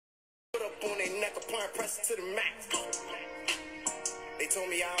neck apart, press it to the max. They told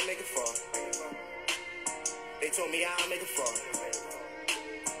me I'll make it far. They told me I'll make it far.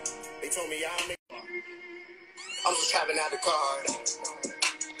 They told me I'll make it far. I'm just trapping out the card.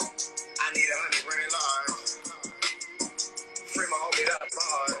 I need 100 grand large. Free my homie up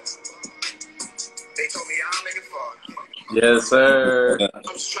hard. They told me I'll make it far. Yes, sir. I'm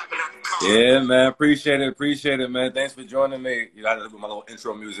just trapping out the card. Yeah, man. Appreciate it, man. Thanks for joining me. You know, I did my little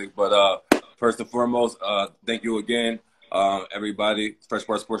intro music, but first and foremost, thank you again, everybody, Fresh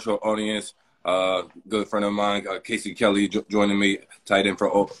Sports Sports Show audience. Good friend of mine, Casey Kelly, joining me, tight end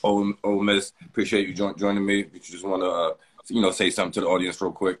for Ole Miss. Appreciate you joining me. If you just want to, say something to the audience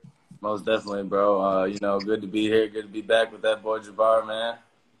real quick. Most definitely, bro. Good to be here. Good to be back with that boy Jabbar, man.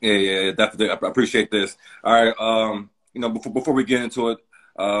 Yeah, definitely. I appreciate this. All right, before we get into it,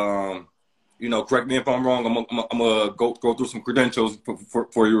 correct me if I'm wrong. I'm gonna go through some credentials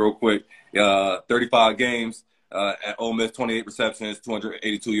for you real quick. 35 games at Ole Miss, 28 receptions,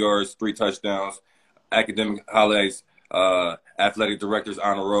 282 yards, 3 touchdowns. Academic highlights: Athletic Directors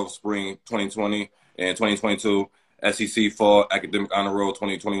Honor Roll Spring 2020 and 2022. SEC Fall Academic Honor Roll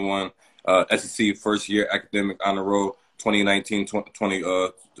 2021. SEC First Year Academic Honor Roll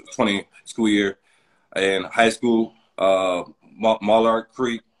 2019-20 school year. And high school, Mallard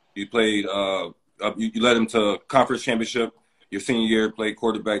Creek, you played, you led them to conference championship. Your senior year, played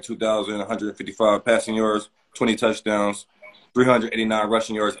quarterback, 2,155 passing yards, 20 touchdowns, 389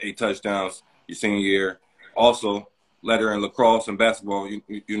 rushing yards, 8 touchdowns. Your senior year, also led her in lacrosse and basketball. I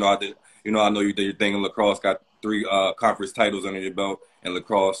know you did your thing in lacrosse. Got 3 conference titles under your belt in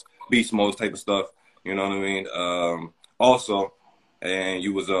lacrosse, beast mode type of stuff. You know what I mean? Also, and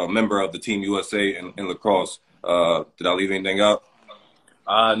you was a member of the Team USA in lacrosse. Did I leave anything out?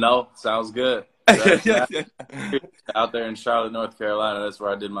 No, sounds good. Out there in Charlotte, North Carolina, that's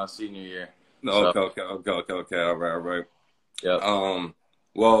where I did my senior year. No, okay. All right. Yeah. I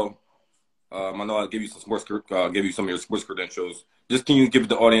know I'll give you some of your sports credentials. Just can you give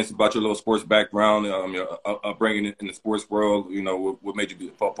the audience about your little sports background, your upbringing in the sports world? What made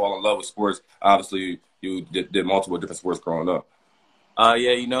you fall in love with sports? Obviously, you did multiple different sports growing up.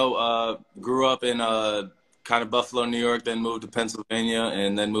 Grew up in kind of Buffalo, New York, then moved to Pennsylvania,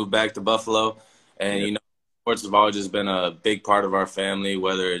 and then moved back to Buffalo. And, sports have always just been a big part of our family,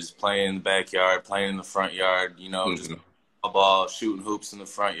 whether it's playing in the backyard, playing in the front yard, just ball, shooting hoops in the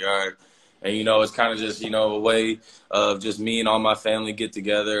front yard. And, it's kind of just, a way of just me and all my family get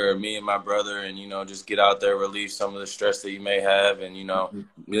together, or me and my brother, and, just get out there, relieve some of the stress that you may have, and,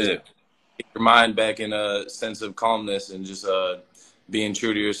 get your mind back in a sense of calmness and just being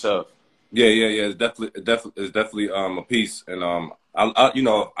true to yourself. Yeah. It's definitely a piece, and I'm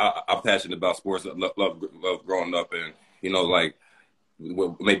passionate about sports. Love growing up, and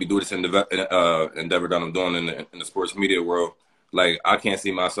maybe do this endeavor that I'm doing in the sports media world. Like, I can't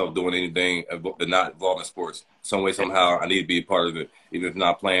see myself doing anything that not involving sports. Some way, somehow, I need to be a part of it. Even if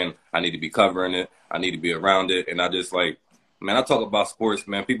not playing, I need to be covering it. I need to be around it, and I just I talk about sports,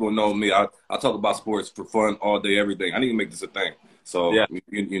 man. People know me. I talk about sports for fun all day, every day. I need to make this a thing. So, yeah.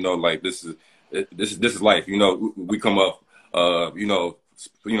 This is life. We come up,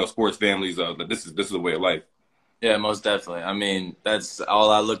 sports families. This is a way of life. Yeah, most definitely. I mean, that's all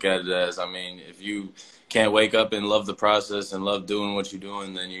I look at it as. I mean, if you can't wake up and love the process and love doing what you're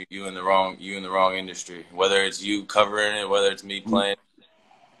doing, then you in the wrong industry. Whether it's you covering it, whether it's me playing.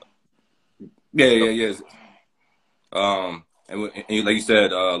 Yeah. And like you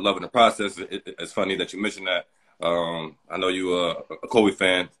said, loving the process. It's funny that you mentioned that. I know you a Kobe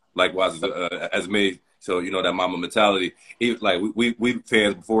fan, likewise as me. So that Mamba mentality. We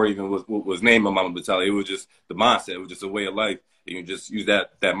fans before even was named a Mamba mentality. It was just the mindset. It was just a way of life. And you just use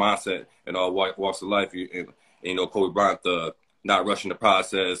that mindset in all walks of life. Kobe Bryant, not rushing the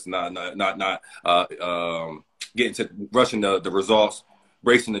process, not getting to rushing the results,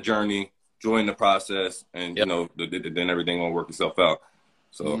 bracing the journey, enjoying the process, and then everything will work itself out.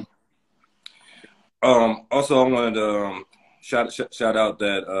 So, also I wanted to shout out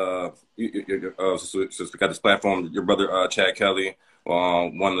that since we got this platform, your brother Chad Kelly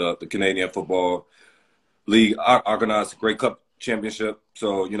won the Canadian Football League organized Grey Cup championship.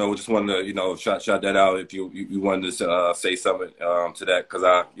 So just wanted to shout that out if you wanted to say something to that, because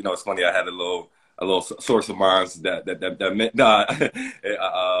it's funny, I had a little source of mine that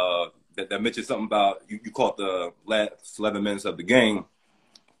mentioned something about you caught the last 11 minutes of the game,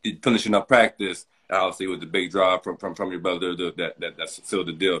 finishing up practice. Obviously, it was the big drive from your brother that sealed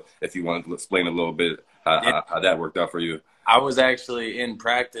the deal. If you want to explain a little bit how that worked out for you. I was actually in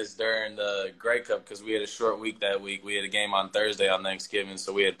practice during the Grey Cup because we had a short week that week. We had a game on Thursday on Thanksgiving,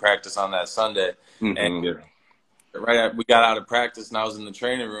 so we had practice on that Sunday. And Yeah. we got out of practice, and I was in the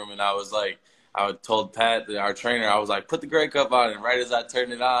training room, and I was like, I told Pat, our trainer, I was like, put the Grey Cup on, and right as I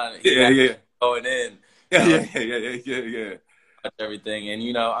turned it on, he Yeah, had yeah. going in. Yeah, And I was yeah. everything,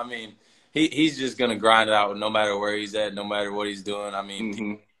 and I mean, he's just gonna grind it out no matter where he's at, no matter what he's doing. I mean,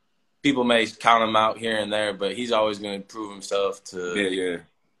 Mm-hmm. people may count him out here and there, but he's always gonna prove himself to. Yeah.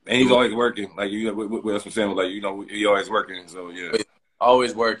 And he's always working. Like what else I'm saying, like he always working. So yeah.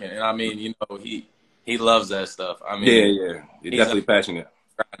 Always working, and I mean, he loves that stuff. I mean, Yeah. You're he's definitely passionate.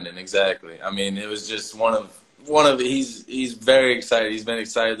 grinding exactly. I mean, it was just one of he's very excited. He's been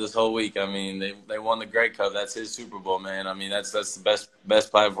excited this whole week. I mean, they won the Grey Cup. That's his Super Bowl, man. I mean, that's the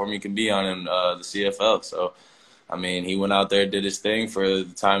best platform you can be on in the CFL. So, I mean, he went out there, did his thing for the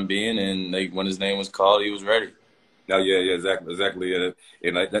time being, and when his name was called, he was ready. No, yeah, exactly. Yeah.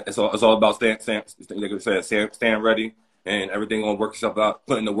 And like it's all about like I said, staying ready, and everything gonna work itself out.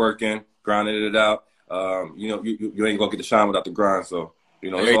 Putting the work in, grinding it out. You ain't gonna get the shine without the grind. So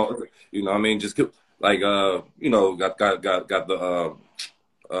it's all I mean, just keep, like got the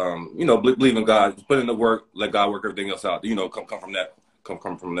believe in God, just put in the work, let God work everything else out.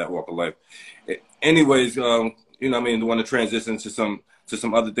 Come from that walk of life. Anyways, I mean, want to transition to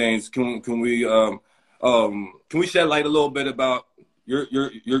some other things. Can we shed light a little bit about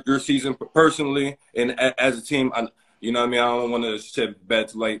your season personally and as a team? You know what I mean? I don't want to shed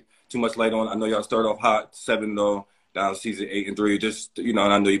too much light on. I know y'all start off hot 7-0 down season 8-3. Just and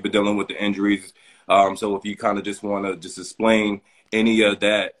I know you've been dealing with the injuries. So if you kind of just want to just explain any of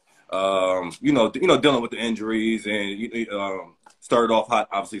that, dealing with the injuries and started off hot,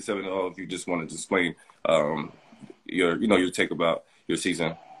 obviously 7-0. If you just wanted to explain your take about your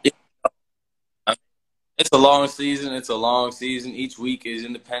season. It's a long season. It's a long season. Each week is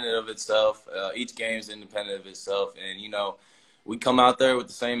independent of itself. Each game is independent of itself. And, we come out there with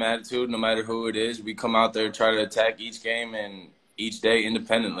the same attitude no matter who it is. We come out there and try to attack each game and each day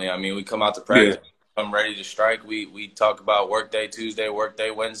independently. I mean, we come out to practice. Yeah. I'm ready to strike. We talk about work day Tuesday, work day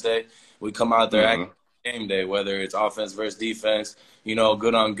Wednesday. We come out there acting game day, whether it's offense versus defense,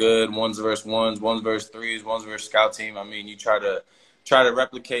 good on good, ones versus ones versus threes, ones versus scout team. I mean, you try to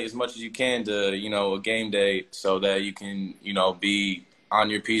replicate as much as you can to, a game day so that you can, be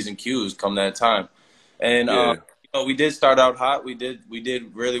on your P's and Q's come that time. And, we did start out hot. We did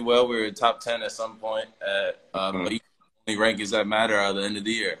really well. We were top 10 at some point. But the only rankings that matter are the end of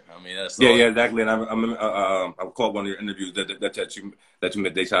the year. I mean, that's exactly. And I caught one of your interviews that you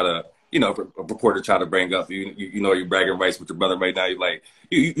they try to, a reporter try to bring up. You're bragging rights with your brother right now. You're like,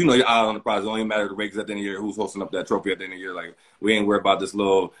 you're out on the prize. It only matter the rankings at the end of the year. Who's hosting up that trophy at the end of the year? Like, we ain't worried about this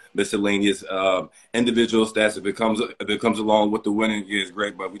little miscellaneous individual stats. If it comes along with the winning, yeah, it's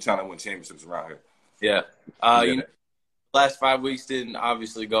great. But we trying to win championships around here. Yeah. The last 5 weeks didn't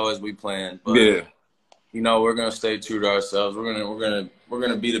obviously go as we planned, but we're gonna stay true to ourselves. We're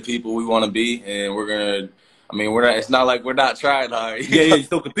gonna be the people we want to be, and we're gonna. I mean, we're not. It's not like we're not trying hard. You're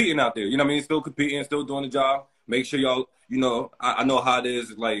still competing out there. You know what I mean? Still competing, still doing the job. Make sure y'all. I know how it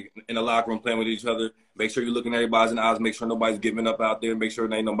is, like in the locker room playing with each other. Make sure you're looking at everybody's in the eyes. Make sure nobody's giving up out there. Make sure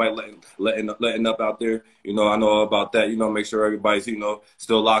there ain't nobody letting up out there. I know about that. Make sure everybody's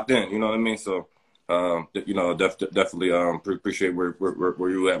still locked in. You know what I mean? So. Definitely appreciate where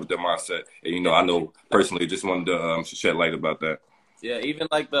you at with that mindset. And, I know personally just wanted to shed light about that. Yeah, even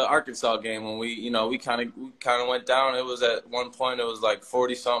like the Arkansas game when we kind of went down. It was at one point it was like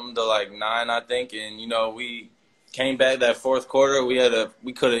 40-something to like 9, I think, and we came back that fourth quarter. We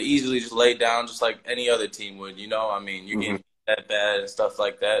could have easily just laid down just like any other team would. I mean, you're getting that bad and stuff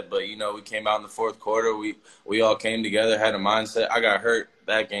like that, but we came out in the fourth quarter. We all came together, had a mindset. I got hurt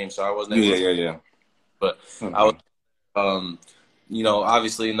that game, so I wasn't able to. Yeah. But I was,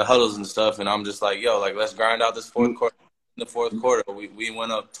 obviously in the huddles and stuff, and I'm just like, let's grind out this fourth quarter. In the fourth quarter, we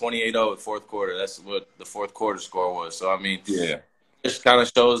went up 28-0 at fourth quarter. That's what the fourth quarter score was. So, I mean, it just kind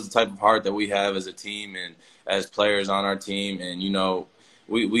of shows the type of heart that we have as a team and as players on our team. And,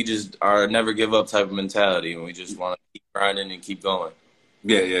 we just are a never give up type of mentality, and we just want to keep grinding and keep going.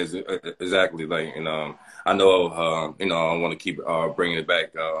 Yeah, exactly. Like, I know, I want to keep bringing it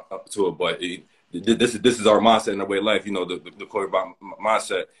back up to it, but this is our mindset in our way of life. The quarterback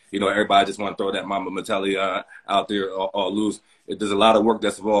mindset. Everybody just want to throw that Mamba mentality out there or lose. There's a lot of work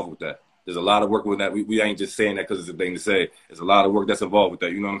that's involved with that. There's a lot of work with that. We ain't just saying that because it's a thing to say. There's a lot of work that's involved with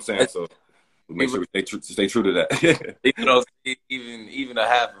that. You know what I'm saying? So we make sure we stay true to that. Even a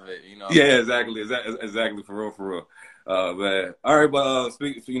half of it. Yeah, exactly. For real. Man. All right, but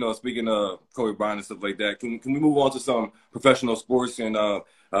speaking of Kobe Bryant and stuff like that, can we move on to some professional sports and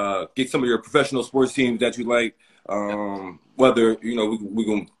get some of your professional sports teams that you like? Whether we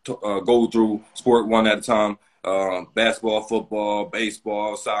gonna go through sport one at a time. Basketball, football,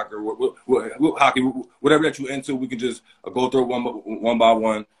 baseball, soccer, hockey, whatever that you're into, we can just go through one by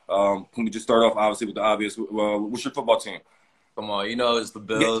one. Can we just start off obviously with the obvious? What's your football team? Come on, you know it's the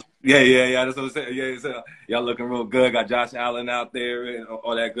Yeah, Bills. yeah. That's what I'm saying. Yeah, y'all looking real good. Got Josh Allen out there and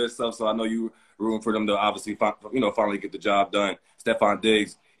all that good stuff. So I know you rooting for them to obviously, finally get the job done. Stephon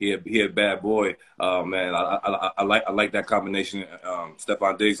Diggs, he a bad boy. Man, I like that combination.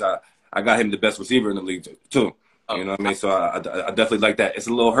 Stephon Diggs, I got him the best receiver in the league too. You Oh, know what I mean? So I definitely like that. It's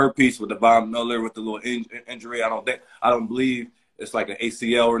a little hurt piece with Devon Miller with the little injury. I don't believe it's like an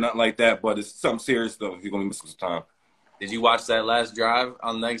ACL or nothing like that, but it's something serious though. If you're gonna miss some time. did you watch that last drive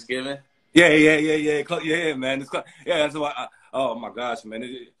on Thanksgiving? Yeah, man. Yeah, that's why. Oh my gosh,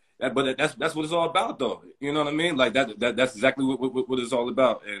 man. But that's what it's all about, though. You know what I mean? Like that's exactly what it's all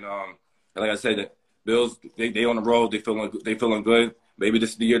about. And like I said, the Bills they on the road. They feeling good. Maybe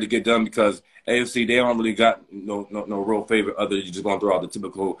this is the year to get done because AFC they don't really got no real favorite other. You just gonna throw out the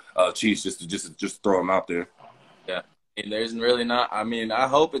typical Chiefs just throw them out there. Yeah. And there's really not. I mean, I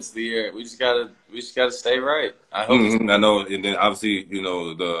hope it's the year. We just gotta stay right. I hope. I know, and then obviously,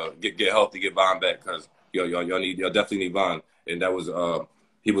 the get healthy, get Von back because y'all definitely need Von, and that was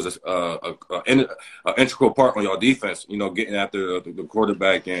he was an integral part on y'all defense. Getting after the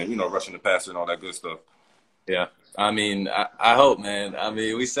quarterback and rushing the passer and all that good stuff. Yeah. I mean, I hope, man. I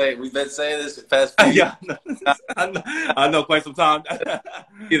mean, we've been saying this the past few Yeah, I know quite some time.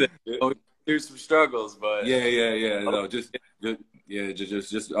 years. Through some struggles, but Yeah. No, just you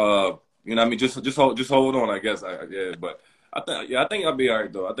know what I mean, just hold on, I guess. Yeah, but I think I'll be all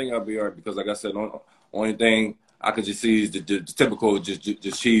right though. I think I'll be all right because, like I said, only thing I could just see is the typical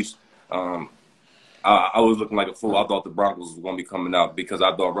just Chiefs. I was looking like a fool. I thought the Broncos was going to be coming out because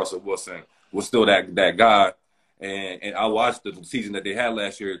I thought Russell Wilson was still that guy, and I watched the season that they had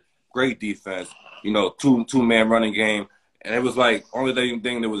last year. Great defense, two-man running game, and it was like only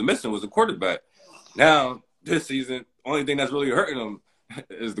thing that was missing was the quarterback. Now this season, only thing that's really hurting them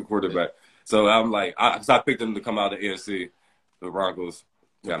is the quarterback. So I'm like, I picked them to come out of the AFC, the Broncos.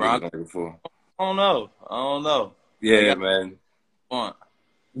 the Broncos. I don't know. Yeah, man. Want.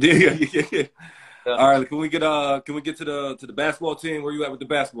 Yeah. All right, can we get to the basketball team? Where you at with the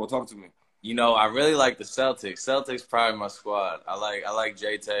basketball? Talk to me. I really like the Celtics. Celtics probably my squad. I like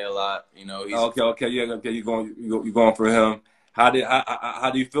J-Tay a lot. He's Okay, yeah, okay. You going for him? How do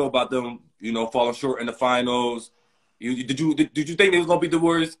you feel about them? Falling short in the finals. Did you think they was gonna be the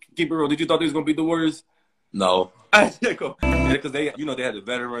Warriors? Keep it real. Did you thought they was gonna be the Warriors? no. Because they had the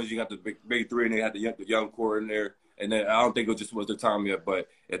veterans. You got the big three, and they had the young core in there. And then I don't think it just was their time yet. But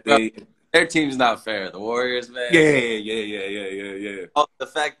if they Their team's not fair. The Warriors, man. Yeah. The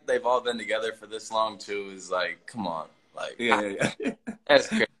fact that they've all been together for this long too is like, come on, like, Yeah. that's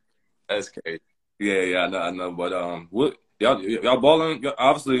crazy. That's crazy. Yeah, I know. But what y'all balling?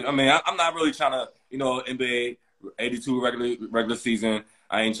 Obviously, I mean, I'm not really trying to, NBA 82 regular season.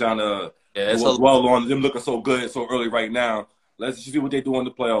 I ain't trying to dwell on them looking so good so early right now. Let's just see what they do in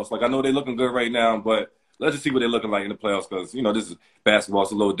the playoffs. Like I know they're looking good right now, but let's just see what they're looking like in the playoffs because this is basketball.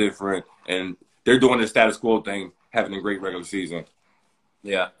 It's a little different, and they're doing the status quo thing, having a great regular season.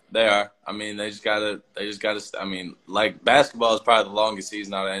 Yeah, they are. I mean, they just gotta. I mean, like basketball is probably the longest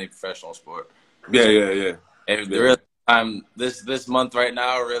season out of any professional sport. Yeah. And the real time this month right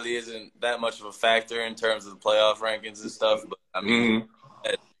now really isn't that much of a factor in terms of the playoff rankings and stuff. But I mean,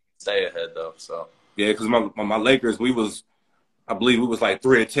 stay ahead though. So yeah, because my Lakers, I believe we was like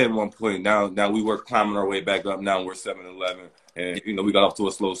 3-10 one point. Now we were climbing our way back up. Now we're 7-11, and we got off to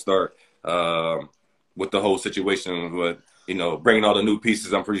a slow start with the whole situation. But bringing all the new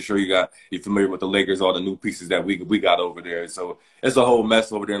pieces, I'm pretty sure you're familiar with the Lakers, all the new pieces that we got over there. So it's a whole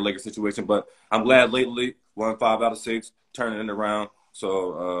mess over there in the Lakers situation. But I'm glad lately won 5 out of 6, turning it around.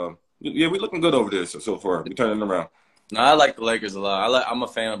 So yeah, we're looking good over there so far. We're turning it around. no, I like the Lakers a lot. I'm a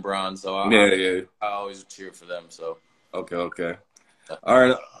fan of Bron, so I always cheer for them. So okay. All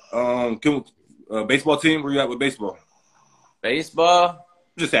right. Baseball team, where you at with baseball? Baseball.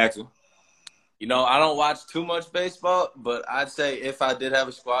 Just asking. I don't watch too much baseball, but I'd say if I did have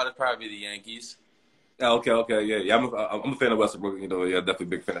a squad, it'd probably be the Yankees. Okay, yeah. I'm a fan of Westbrook. Definitely a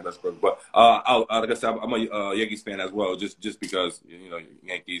big fan of Westbrook. But like I said, I'm a Yankees fan as well, just because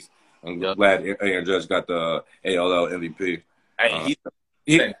Yankees. I'm glad Aaron Judge got the ALL MVP. Hey,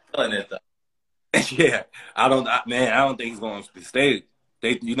 he's been killing it though. Yeah, I don't think he's going to stay.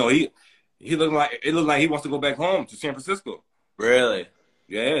 it looked like he wants to go back home to San Francisco. Really?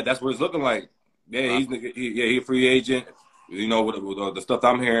 Yeah, that's what it's looking like. Yeah, Wow. he's a free agent. You know, with the stuff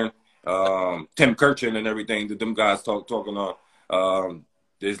I'm hearing, Tim Kirchin and everything that them guys talking on.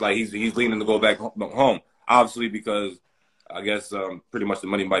 It's like he's leaning to go back home. Obviously, because I guess pretty much the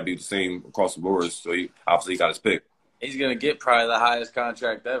money might be the same across the board. So he obviously got his pick. He's gonna get probably the highest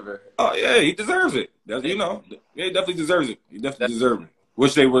contract ever. Oh yeah, he deserves it. That's, you know, yeah, he definitely deserves it. He definitely deserves it.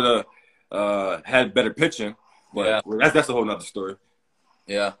 Wish they would have had better pitching, but Yeah. that's a whole nother story.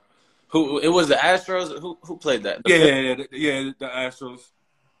 Yeah. Who it was the Astros? Who played that? The Astros.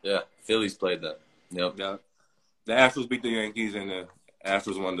 Yeah, Phillies played that. Yep. Yeah, the Astros beat the Yankees, and the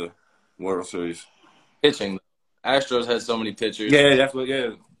Astros won the World Series. Pitching. Astros had so many pitchers. Yeah, that's what.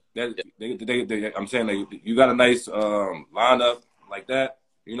 Yeah, I'm saying you got a nice lineup like that.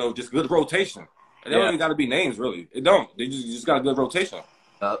 You know, just good rotation. And they don't even got to be names really. It don't. You just got a good rotation.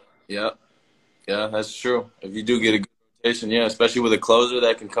 Yeah, that's true. If you do get a good rotation, yeah, especially with a closer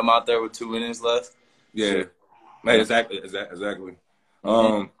that can come out there with 2 innings left. Yeah, Sure. man, exactly.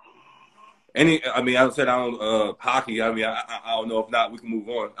 Mm-hmm. I said I don't hockey. I mean, I don't know. If not, we can move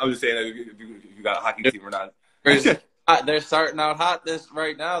on. I was just saying if you got a hockey team or not. They're starting out hot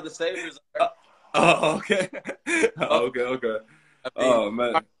right now. The Sabres are. Okay. Okay. I mean, Oh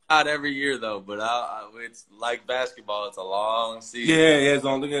man. Not every year though, but it's like basketball. It's a long season. Yeah. It's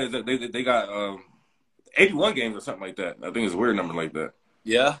on. They got 81 games or something like that. I think it's a weird number like that.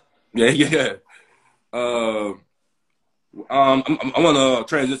 Yeah. Yeah. I want to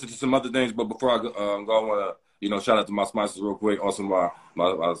transition to some other things, but before I go, I want to shout out to my sponsors real quick. Also, my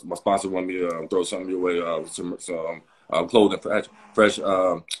sponsor wanted me to throw something your way. Some clothing, fresh.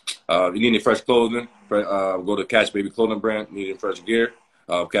 You need any fresh clothing? Go to Catch Baby Clothing Brand. You need any fresh gear?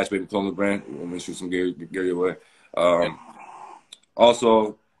 Catch Baby Clothing Brand. Let me shoot some gear your way.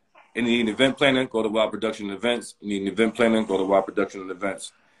 Also, you need an event planning? Go to Wild Production Events. You need an event planning? Go to Wild Production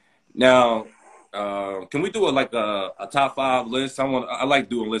Events. Now, can we do a top 5 list? I like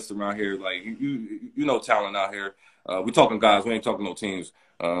doing lists around here. Like you know talent out here. We talking guys. We ain't talking no teams.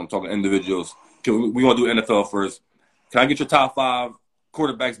 Talking individuals. We gonna do NFL first. Can I get your top 5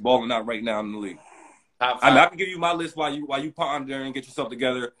 quarterbacks balling out right now in the league? Top 5. I mean, I can give you my list while you ponder and get yourself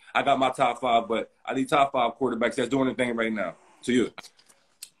together. I got my top 5, but I need top 5 quarterbacks that's doing anything right now. To you.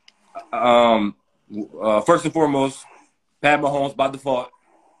 First and foremost, Pat Mahomes by default.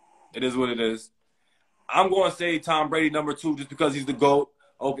 It is what it is. I'm going to say Tom Brady number 2 just because he's the GOAT.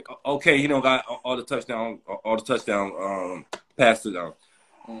 Okay, he don't got all the touchdown passes down.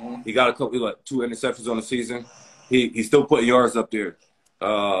 Mm-hmm. He got a couple, 2 interceptions on the season. He's still putting yards up there,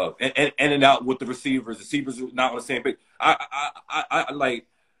 and out with the receivers. The receivers are not on the same page.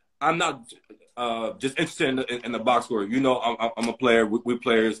 I'm not just interested in the box score. You know, I'm a player. We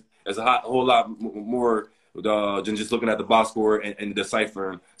players. There's a whole lot more than just looking at the box score and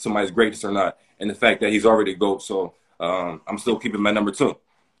deciphering somebody's greatness or not. And the fact that he's already GOAT. So I'm still keeping my number 2.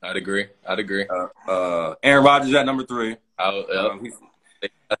 I'd agree. Aaron Rodgers at number 3. They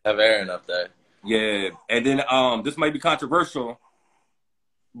have Aaron up there. Yeah, and then this might be controversial,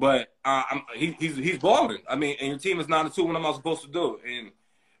 but he's balling. I mean, and your team is 9-2. What am I supposed to do? And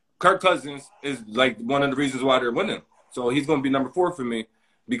Kirk Cousins is like one of the reasons why they're winning. So he's going to be number 4 for me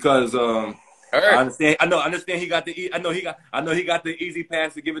because I understand. I understand he got the. I know he got the easy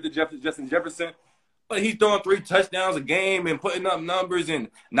pass to give it to Justin Jefferson, but he's throwing 3 touchdowns a game and putting up numbers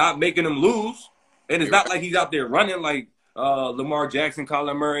and not making them lose. And it's not like he's out there running like Lamar Jackson,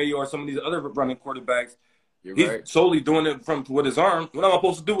 Kyler Murray, or some of these other running quarterbacks. He's solely doing it with his arm. What am I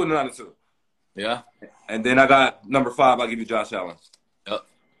supposed to do with 9-2? Yeah. And then I got number 5. I'll give you Josh Allen. Yep.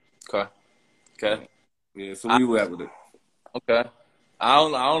 Okay. Yeah. So we at with it. Okay. I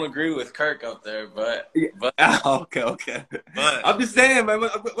don't agree with Kirk up there, but okay. But I'm just saying, man.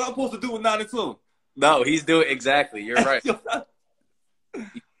 What I'm supposed to do with 9-2? No, he's doing exactly. You're right. He's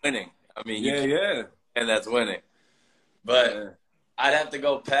winning. I mean, yeah, and that's winning. But I'd have to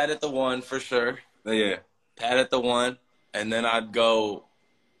go Pat at the 1 for sure. Yeah. Pat at the 1, and then I'd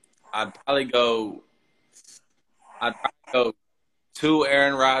probably go 2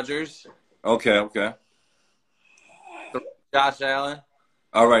 Aaron Rodgers. Okay. 3 Josh Allen.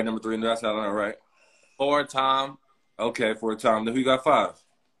 All right, number 3, Josh Allen. All right. 4 Tom. Okay, 4 Tom. Then who you got 5?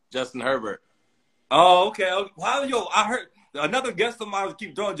 Justin Herbert. Oh, okay. Wow, I heard another guest of mine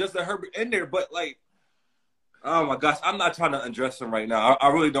keep throwing Justin Herbert in there, but oh my gosh, I'm not trying to address him right now. I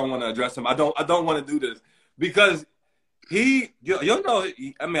really don't want to address him. I don't want to do this because I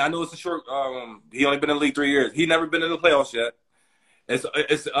know it's a short. He only been in the league 3 years. He never been in the playoffs yet.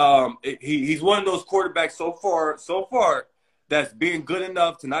 He's one of those quarterbacks so far that's being good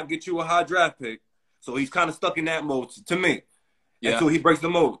enough to not get you a high draft pick. So he's kind of stuck in that mode to me until he breaks the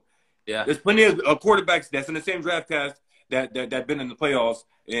mold. Yeah. There's plenty of quarterbacks that's in the same draft class that been in the playoffs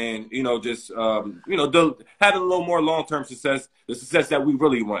and, just, having a little more long-term success, the success that we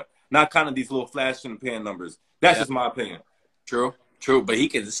really want, not kind of these little flash in the pan numbers. That's just my opinion. True, but he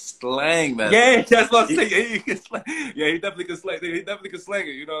can slang that. Yeah, that's what I'm saying. Yeah, he can slang. Yeah, he definitely can slang. He definitely can slang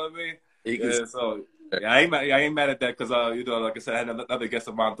it. You know what I mean? He can. So I ain't mad at that because like I said, I had another guest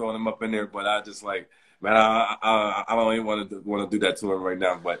of mine throwing him up in there, but I just like, man, I don't even want to do that to him right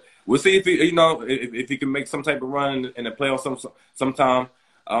now. But we'll see if he, if he can make some type of run in the playoffs sometime.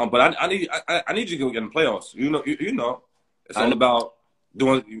 But I need you to go get in the playoffs. It's all about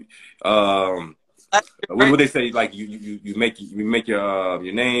doing. What would they say? Like you make your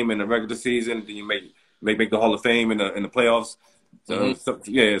name in the regular season, then you make the Hall of Fame in the playoffs. So, so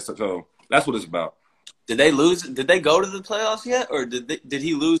that's what it's about. Did they lose? Did they go to the playoffs yet, or did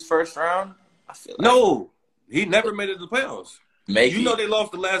he lose first round? I feel like no, he never made it to the playoffs. Maybe they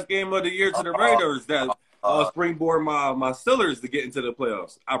lost the last game of the year to the Raiders. That springboard my Steelers to get into the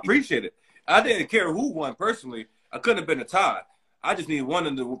playoffs. I appreciate it. I didn't care who won personally. I couldn't have been a tie. I just need one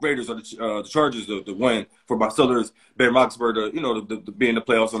of the Raiders or the Chargers to win for my Steelers, Ben Roethlisberger, to be in the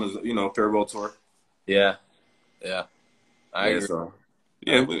playoffs on his farewell tour. Yeah, I agree. So,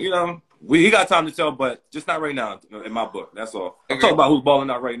 he got time to tell, but just not right now in my book. That's all. I'm talking about who's balling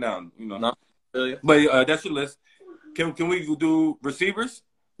out right now. No, really. But that's your list. Can we do receivers?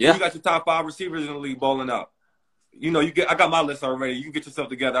 Yeah. You got your top 5 receivers in the league balling out. I got my list already. You can get yourself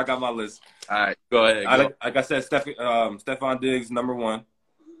together. I got my list. All right, go ahead. Like I said, Stephon Diggs, number 1.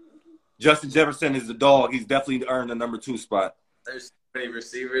 Justin Jefferson is the dog. He's definitely earned the number 2 spot. There's so many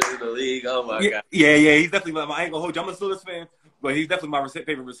receivers in the league. Oh, my God. Yeah. He's definitely I ain't going to hold you. I'm a Steelers fan, but he's definitely my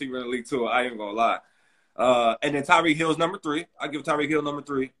favorite receiver in the league, too. I ain't going to lie. And then Tyreek Hill's number 3. I give Tyreek Hill number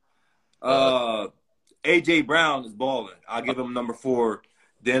 3. A.J. Brown is balling. I'll give him number 4.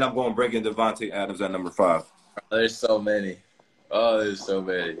 Then I'm going to bring in Devontae Adams at number 5. There's so many. Oh, there's so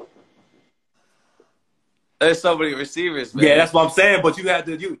many. There's so many receivers, man. Yeah, that's what I'm saying. But you have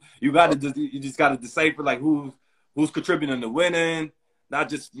to, you just got to decipher like who's contributing to winning, not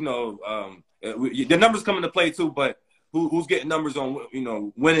just the numbers come into play too, but who's getting numbers on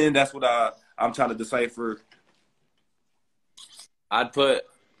winning. That's what I'm trying to decipher. I'd put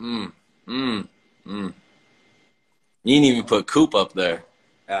You didn't even put Coop up there.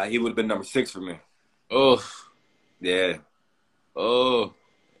 He would have been number 6 for me. Oh, yeah. Oh,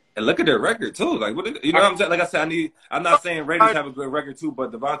 and look at their record too. Like what what I'm saying? Like I said, I'm not saying Raiders have a good record too,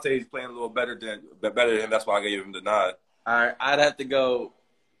 but Devontae is playing a little better than him. That's why I gave him the nod. All right, I'd have to go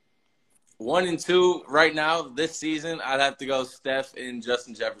 1 and 2 right now this season. I'd have to go Steph and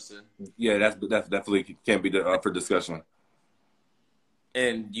Justin Jefferson. Yeah, that's definitely can't be up for discussion.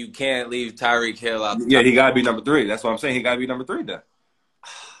 And you can't leave Tyreek Hill out. Yeah, he gotta be number 3. That's what I'm saying. He gotta be number 3 then.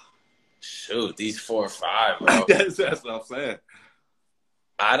 Shoot, these 4 or 5, bro. that's what I'm saying.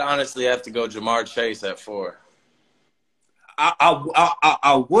 I'd honestly have to go Jamar Chase at 4.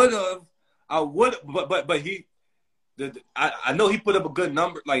 I would have, but I know he put up a good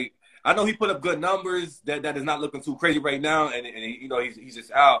number. Like I know he put up good numbers that is not looking too crazy right now, and he's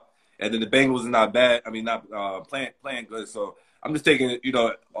just out. And then the Bengals is not bad. I mean, not playing good. So I'm just taking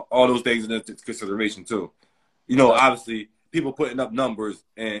all those things into consideration too. Obviously people putting up numbers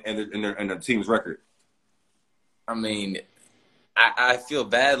and their team's record. I mean, I feel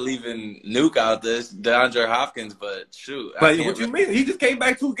bad leaving Nuke out this, DeAndre Hopkins, but shoot. But what you mean? He just came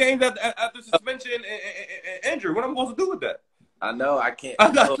back 2 games after suspension and injury. What am I supposed to do with that? I know. I can't.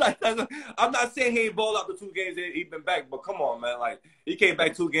 I'm not saying he ain't balled out the 2 games he's been back, but come on, man. Like, he came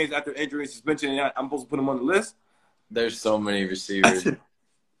back 2 games after injury and suspension, and I'm supposed to put him on the list? There's so many receivers.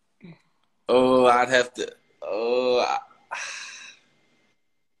 I'd have to.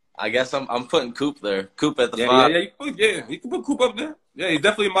 I guess I'm putting Coop there. Coop at the 5. Yeah, you can put Coop up there. Yeah, he's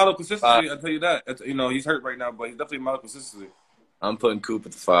definitely a model consistency. I'll tell you that. He's hurt right now, but he's definitely a model consistency. I'm putting Coop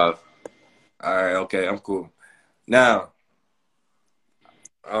at the 5. All right, okay, I'm cool. Now,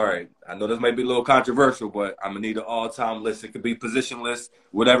 all right, I know this might be a little controversial, but I'm going to need an all-time list. It could be position list,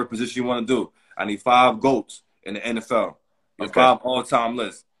 whatever position you want to do. I need 5 GOATs in the NFL. Your 5 all-time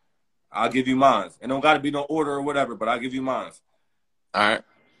lists. I'll give you mine. It don't got to be no order or whatever, but I'll give you mine. All right.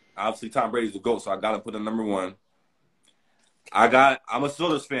 Obviously, Tom Brady's the GOAT, so I got to put him number 1. I'm a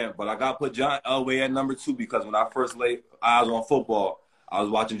Steelers fan, but I got to put John Elway at number 2 because when I first laid eyes on football, I was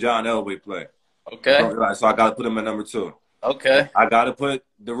watching John Elway play. Okay. So I got to put him at number 2. Okay. I got to put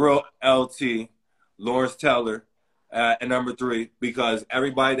the real LT, Lawrence Taylor, at number 3 because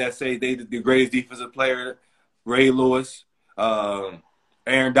everybody that say they the greatest defensive player, Ray Lewis,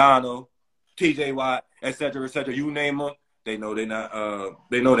 Aaron Donald, T.J. Watt, et cetera, et cetera. You name them, they know they're not.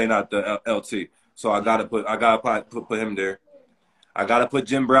 They know they're not the LT. So I gotta put him there. I gotta put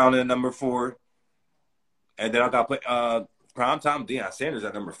Jim Brown in number 4, and then I gotta put primetime Deion Sanders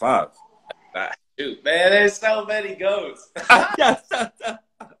at number 5. Shoot, man, there's so many goats.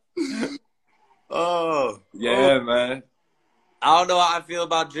 Oh, yeah, man. I don't know how I feel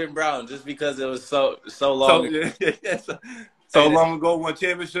about Jim Brown just because it was so long. So long ago, won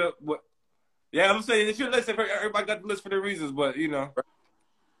championship. Yeah, I'm saying it should listen. Everybody got the list for their reasons, but you know.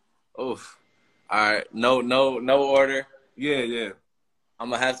 Oof. All right, no order. Yeah. I'm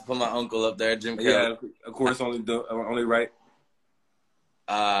gonna have to put my uncle up there, Jim Kelly. Yeah, of course, only right.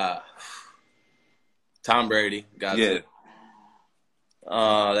 Tom Brady got it.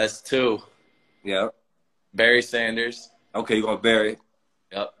 That's 2. Yeah. Barry Sanders. Okay, you going Barry.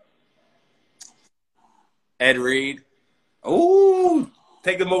 Yep. Ed Reed. Ooh,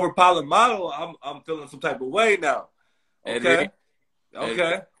 take him over Palomino. I'm feeling some type of way now. Okay.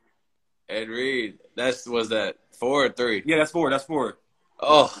 Ed Reed. Was that 4 or 3? Yeah, that's 4. That's 4.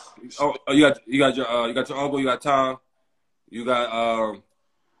 Oh, you got your uncle. You got Tom. You got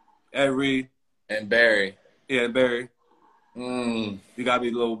Ed Reed and Barry. Yeah, Barry. You got to be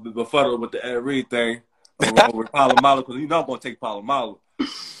a little bit befuddled with the Ed Reed thing over Palomino because you know I'm gonna take Palomino.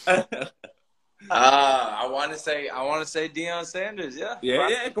 I want to say Deion Sanders.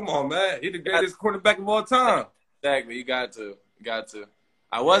 Yeah. Come on, man. He's the greatest quarterback of all time. Exactly. You got to.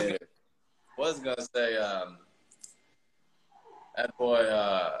 I was gonna say that boy.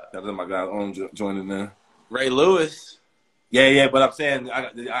 That's my guy joining there. Ray Lewis. Yeah. But I'm saying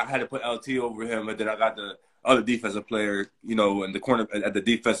I had to put LT over him, and then I got the other defensive player, you know, in the corner at the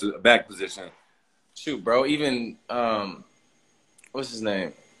defensive back position. Shoot, bro. Even what's his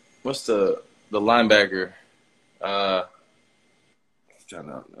name? What's the linebacker? Not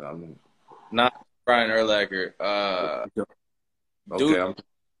Brian Urlacher. Dude,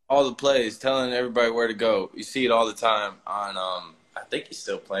 all the plays, telling everybody where to go. You see it all the time on. I think he's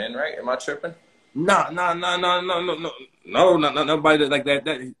still playing, right? Am I tripping? No, not nobody like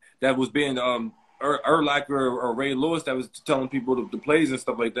that was being Urlacher or Ray Lewis that was telling people the plays and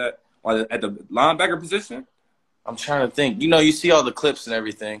stuff like that at the linebacker position. I'm trying to think. You know, you see all the clips and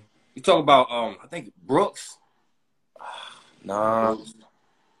everything. You talk about I think Brooks. Nah,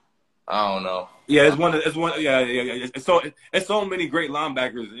 I don't know. Yeah, it's one. Yeah. It's so many great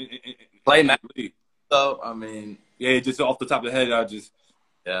linebackers play in league. So I mean, yeah, just off the top of the head, I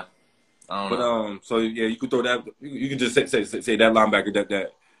don't know. So yeah, you could throw that. You can just say that linebacker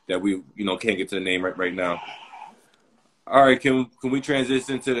that we can't get to the name right now. All right, can we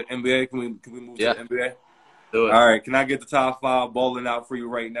transition to the NBA? Can we move to the NBA? Do it. All right, can I get the top 5 balling out for you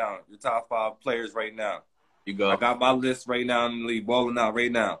right now? Your top 5 players right now. You go. I got my list right now in the league, balling out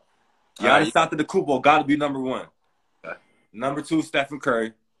right now. Giannis Antetokounmpo got to be number 1. Okay. Number 2, Stephen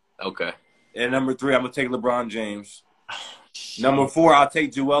Curry. Okay. And number 3, I'm gonna take LeBron James. Number 4, I'll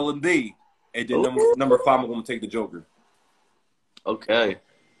take Joel Embiid. And then number 5, I'm gonna take the Joker. Okay.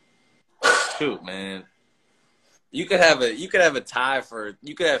 Shoot, man. You could have a tie for.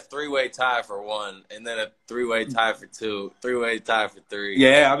 You could have 3-way tie for 1, and then a 3-way tie for 2, 3-way tie for 3.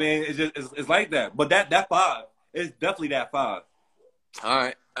 Yeah, I mean it's like that. But that 5 is definitely that 5. All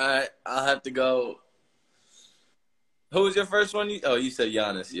right. I'll have to go. Who was your first one? You said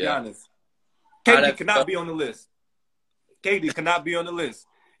Giannis. Yeah. Giannis. KD cannot be on the list. KD cannot be on the list.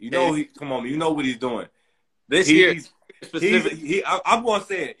 You know come on, you know what he's doing. This year. I'm gonna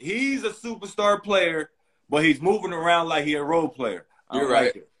say it. He's a superstar player. But he's moving around like he's a role player. You're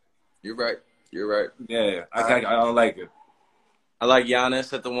right. You're right. Yeah, I don't like it. I like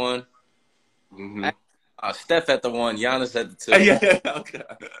Giannis at the 1. Mm-hmm. Steph at the 1. Giannis at the 2. Yeah. Okay.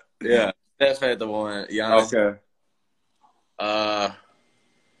 Yeah. Steph at the 1. Giannis. Okay.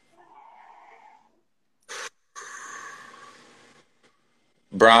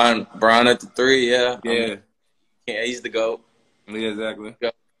 Bron at the 3. Yeah. Yeah. He's the GOAT. Yeah, exactly.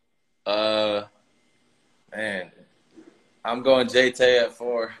 Man, I'm going J-Tay at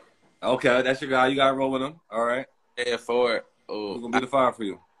 4. Okay, that's your guy. You got to roll with him. All right. J at 4. Who's going to be the 5 for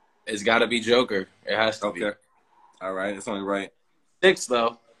you? It's got to be Joker. It has to be. Okay. All right. It's only right. 6,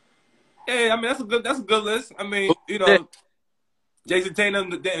 though. Yeah, I mean, that's a good list. I mean, Jason Tatum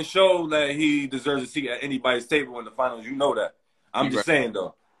didn't show that he deserves a seat at anybody's table in the finals. You know that. I'm just saying,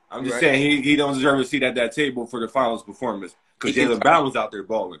 though. I'm just saying he don't deserve a seat at that table for the finals performance because Jaylen Brown was out there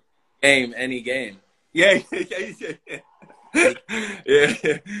balling. Any game. Yeah. But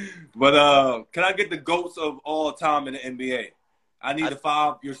can I get the GOATs of all time in the NBA? I need the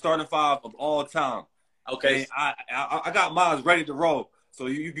 5. Your starting 5 of all time Okay. and I got mine ready to roll. So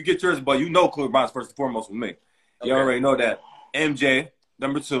you can get yours, but you know Kobe Bryant's first and foremost with me. You Okay. already know that. MJ,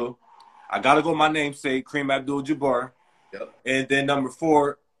 number 2. I gotta go my namesake, Kareem Abdul-Jabbar. Yep. And then number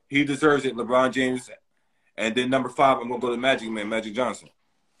 4, he deserves it, LeBron James. And then number 5, I'm gonna go to Magic Man, Magic Johnson.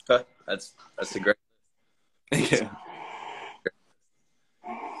 Okay. That's a great. Yeah.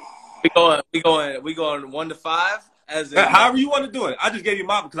 We going 1 to 5 as in However you want to do it. I just gave you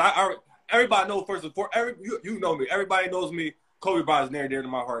my because everybody knows first and foremost. You know me. Everybody knows me. Kobe Bryant is near and dear to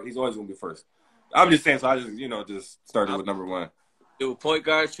my heart. He's always gonna be first. I'm just saying. So I just started with number 1. do a point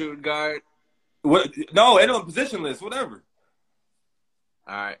guard, shooting guard. What? No, it on positionless. Whatever.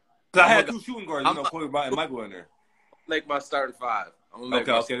 All right. Because I had 2 shooting guards. Kobe Bryant and Michael in there. Make my starting 5. I'm gonna make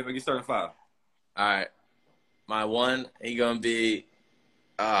Okay. You starting 5. All right. My 1, he gonna be.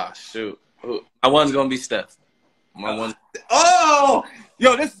 Shoot. My 1's gonna be Steph. My 1. Oh,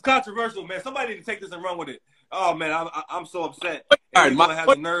 yo, this is controversial, man. Somebody need to take this and run with it. Oh man, I'm so upset. All right, He's gonna have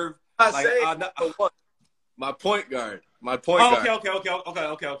the nerve. My point guard. My point guard. Okay.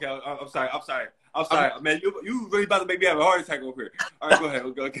 I'm sorry, man. You really about to make me have a heart attack over here. All right, go ahead.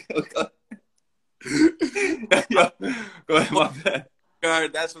 Okay. Go ahead, my bad.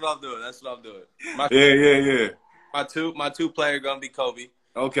 Guard. That's what I'm doing. Yeah. My two player gonna be Kobe.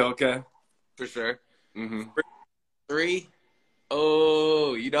 Okay. For sure. Mm-hmm. 3.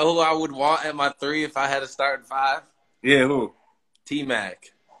 Oh, you know who I would want at my 3 if I had a starting 5? Yeah, who?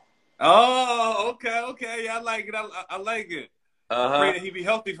 T-Mac. Oh, okay. Yeah, I like it. I like it. I pray that he be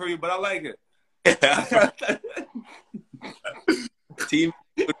healthy for you, but I like it. Team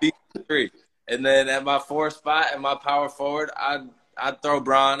would be 3. And then at my 4 spot, at my power forward, I'd throw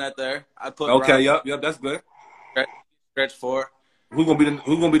Bron at there. I'd put Okay, Bron yep, that's good. stretch 4. Who's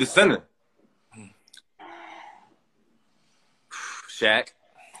gonna be the center? Shaq.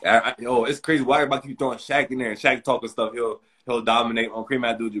 It's crazy. Why everybody keep throwing Shaq in there and Shaq talking stuff? He'll dominate on Kareem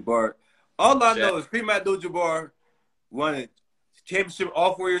Abdul-Jabbar. All I know is Kareem Abdul-Jabbar won a championship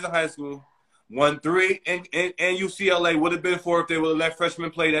all 4 years of high school, won 3 in UCLA. Would have been 4 if they would have let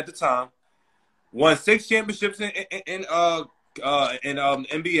freshmen play at the time. Won 6 championships in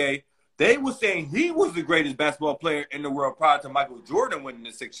NBA. They were saying he was the greatest basketball player in the world prior to Michael Jordan winning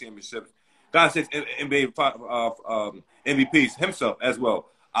the 6 championships. Got 6 NBA MVPs himself as well.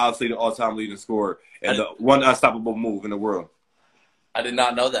 Obviously, the all-time leading scorer and the one unstoppable move in the world. I did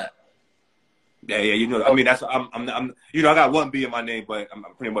not know that. Yeah. You know, I mean, that's I'm. You know, I got 1B in my name, but I'm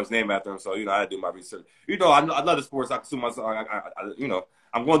pretty much named after him. So you know, I had to do my research. You know, I love the sports. I consume myself. You know,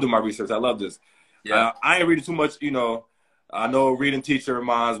 I'm going to do my research. I love this. Yeah. I ain't reading too much. You know, I know a reading teacher of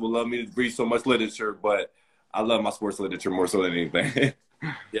mine will love me to read so much literature, but I love my sports literature more so than anything.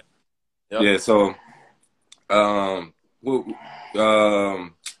 Yeah. Yep. Yeah. So,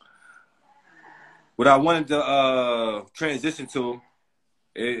 what I wanted to transition to,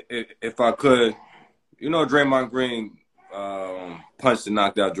 if I could, you know, Draymond Green punched and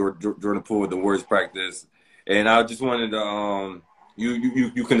knocked out Jordan Poole at the Warriors practice, and I just wanted to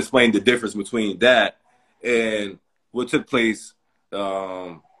you can explain the difference between that and what took place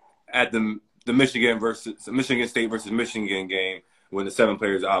at the Michigan State versus Michigan game when the 7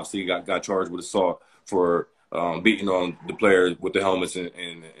 players obviously got charged with assault for beating on the players with the helmets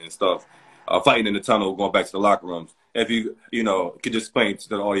and stuff, fighting in the tunnel, going back to the locker rooms. If you could just explain to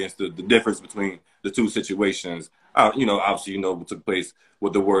the audience the difference between the 2 situations. Obviously, what took place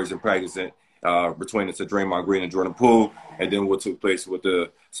with the Warriors in practice between the Draymond Green and Jordan Poole, and then what took place with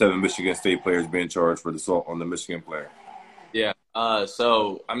the 7 Michigan State players being charged for the assault on the Michigan player. Yeah.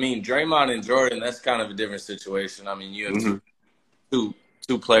 So, I mean, Draymond and Jordan, that's kind of a different situation. I mean, you have two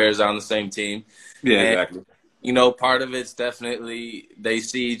players on the same team. Yeah, exactly. You know, part of it's definitely they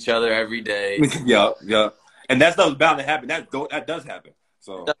see each other every day. Yeah. And that's not bound to happen. That does happen.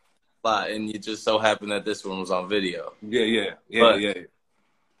 So a lot, and you just so happen that this one was on video. Yeah.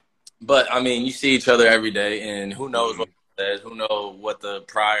 But I mean, you see each other every day, and who knows what it says? Who knows what the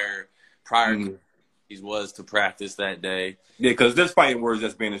prior was to practice that day? Yeah, because there's fighting words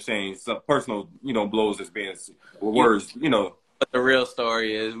that's being exchanged, some personal, blows that's being words, But the real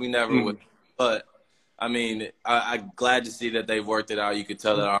story is we never would. But I mean, I'm glad to see that they've worked it out. You could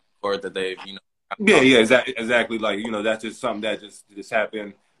tell that on court that they've, Yeah, exactly. Like, that's just something that just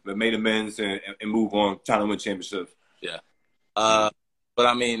happened, but made amends and move on, trying to win championships. Yeah. But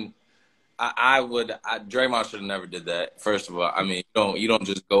I mean, Draymond should have never did that. First of all, I mean, you don't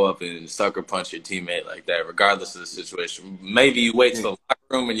just go up and sucker punch your teammate like that, regardless of the situation. Maybe you wait to the locker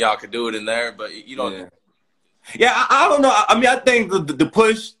room and y'all could do it in there, but you don't. Yeah, I don't know. I mean, I think the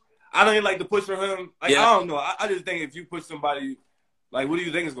push. I don't even like the push for him. Like, I don't know. I just think if you push somebody, Like, what do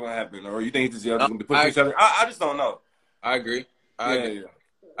you think is going to happen? Or you think y'all No, just going to be pushing each other? I just don't know. I agree. I Yeah, agree. yeah.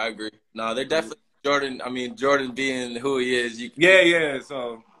 I agree. No, they're definitely Jordan. I mean, Jordan being who he is, you can Yeah, yeah.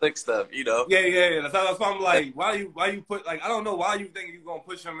 So, click stuff, you know. yeah, yeah, yeah. That's why I'm like, why you put, like, I don't know why you think you're going to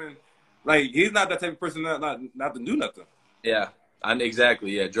push him in. Like, he's not that type of person not to do nothing. Yeah,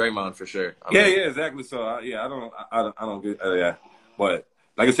 exactly. Yeah, Draymond for sure. I Yeah, mean, yeah, exactly. So, I don't get, yeah. But,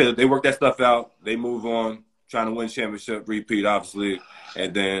 like I said, they work that stuff out. They move on, trying to win championship, repeat, obviously.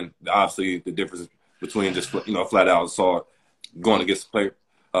 And then, obviously, the difference between just, flat out assault, going against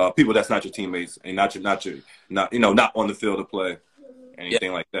people that's not your teammates and not not on the field to play, yeah,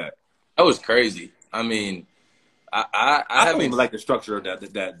 anything like that. that was crazy. I mean, I I don't haven't. even like the structure of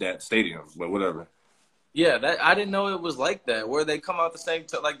that stadium, but whatever. Yeah, that I didn't know it was like that, where they come out the same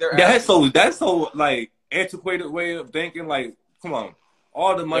time. Like they're That's asking. so like antiquated way of thinking. Like, come on,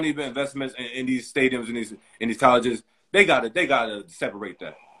 all the Yeah, money been investments in these stadiums and these colleges. They gotta separate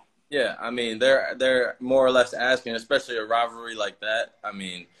that. yeah. I mean, they're more or less asking, especially a rivalry like that. I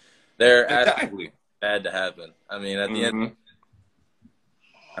mean, they're asking Exactly. bad to happen. I mean, at the end, Mm-hmm.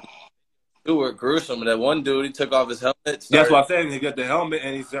 two were gruesome. That one dude, he took off his helmet, That's started. why I said he got the helmet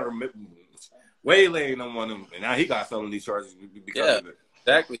and he started waylaying them on him, and now he got some of these charges because Yeah, of it.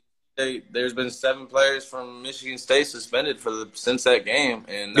 exactly. There's been 7 players from Michigan State suspended since that game,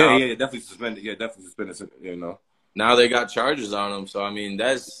 and Yeah, yeah, definitely suspended. Yeah, definitely suspended. now they got charges on them. So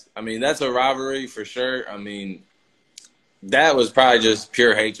that's a rivalry for sure. I mean, that was probably just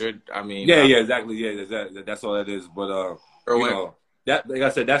pure hatred. I mean, Yeah, yeah, exactly. Yeah, that's all that is. But or you when know, that like I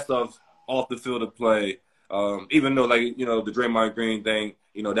said, that stuff's off the field of play. Even though like the Draymond Green thing,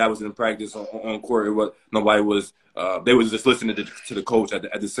 that was in practice on court. It was nobody was. They was just listening to the coach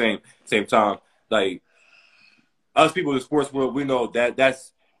at the same time. Like us people in the sports world, we know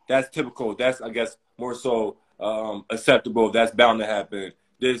that's typical. That's I guess more so acceptable. That's bound to happen.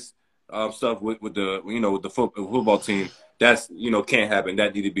 This stuff with the with the football team, that's can't happen.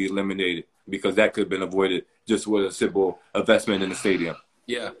 That need to be eliminated because that could have been avoided just with a simple investment in the stadium.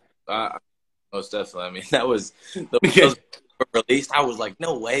 yeah, most definitely. I mean, that was Yeah, those were released. I was like,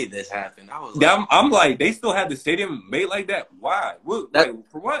 no way this happened. I was yeah. like, I'm like they still have the stadium made like that. Why? What, that's like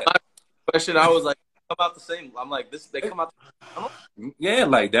for what? my question. I was like, come out the same. I'm like, this. They come out. I'm like, Yeah,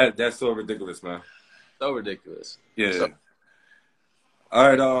 like that. That's so ridiculous, man. so ridiculous. Yeah. So All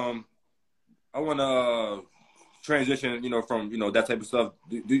right. I want to transition, from that type of stuff.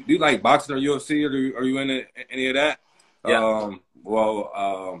 Do you like boxing or UFC, or are you into any of that? yeah,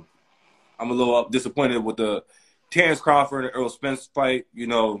 I'm a little disappointed with the Terrence Crawford and Earl Spence fight.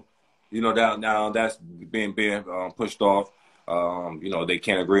 That now that's being pushed off. They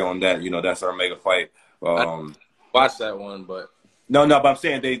can't agree on that. That's our mega fight. I Um, watched that one, but no, but I'm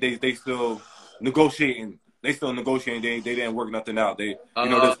saying they still negotiating. They still negotiating. They didn't work nothing out. They're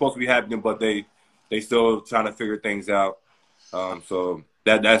supposed to be happening, but they still trying to figure things out. So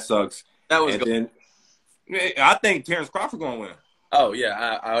that sucks. that was. And then I think Terrence Crawford gonna win. Oh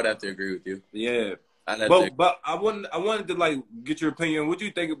yeah, I would have to agree with you. Yeah, I'd have to. but I wanted to like get your opinion. What do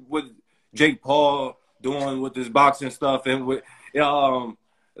you think of what Jake Paul doing with this boxing stuff and with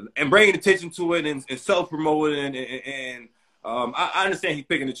and bringing attention to it and self promoting and I understand he's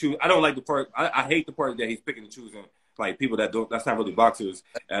picking and choosing. I don't like the part. I hate the part that he's picking and choosing like people that's not really boxers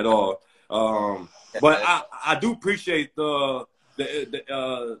at all. But I do appreciate the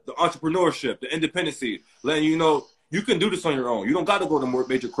entrepreneurship, the independency, letting you can do this on your own. You don't got to go to more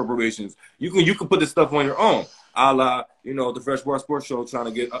major corporations. You can put this stuff on your own. A la, the Fresh Bar Sports Show, trying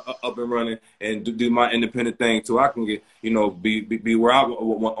to get up and running and do my independent thing so I can get, be where I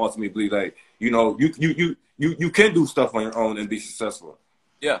want ultimately be. Like, you can do stuff on your own and be successful.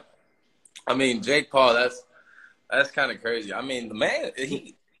 Yeah, I mean Jake Paul. That's kind of crazy. I mean the man.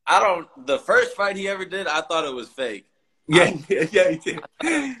 The first fight he ever did, I thought it was fake. Yeah, yeah, he did.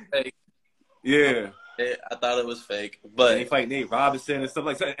 Fake. Yeah. I thought it was fake, And but he fight Nate Robinson and stuff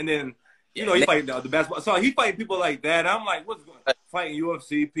like that. And then, he Nate- fight the basketball. So he fight people like that. I'm like, what's going on? Fighting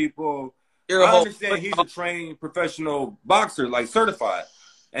UFC people. you're a I whole. understand he's a trained professional boxer, like certified.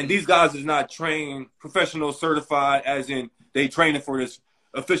 And these guys is not trained professional certified as in they training for this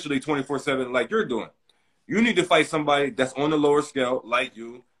officially 24/7 like you're doing. You need to fight somebody that's on the lower scale like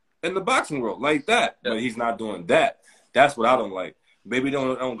you in the boxing world like that. Yeah. But he's not doing that. That's what I don't like. Maybe they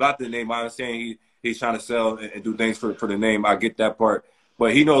don't got the name. I understand he's trying to sell and do things for the name. I get that part.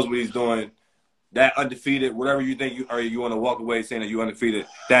 But he knows what he's doing. That undefeated, whatever you think you want to walk away saying that you undefeated,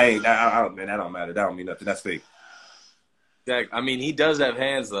 that ain't man, that don't matter. That don't mean nothing. That's fake. I mean, he does have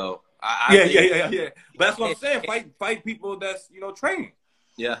hands though. Yeah. But that's what I'm saying. Fight people that's trained.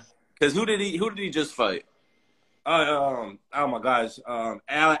 Yeah, because who did he just fight? Oh my gosh,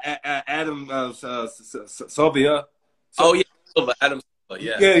 Adam Sylvia. Oh So yeah, Silva, Adam Silva,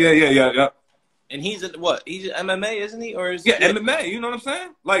 yeah. yeah. And he's in what? He's in MMA, isn't he? Or is Yeah, yeah, MMA. You know what I'm saying?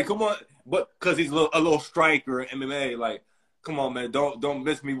 Like, come on, but because he's a little striker in MMA, like, come on, man, don't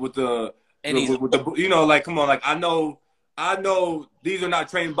miss me with the and he's with the like, come on, like, I know these are not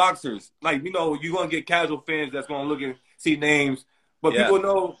trained boxers. Like, you're gonna get casual fans that's gonna look and see names, but yeah, people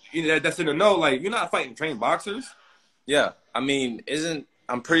know that's in the know. Like, you're not fighting trained boxers. yeah. I mean, isn't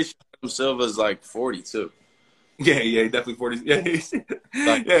I'm pretty sure Adam Silva's like 42. Yeah, definitely 40. Yeah,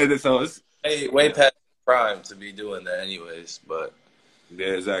 Like yeah. So it's way yeah, past prime to be doing that, anyways. But yeah,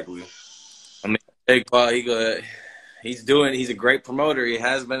 exactly. I mean, Jake Paul, he's a great promoter. He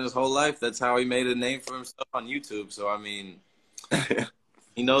has been his whole life. That's how he made a name for himself on YouTube. So I mean,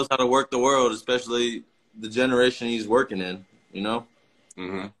 he knows how to work the world, especially the generation he's working in. You know?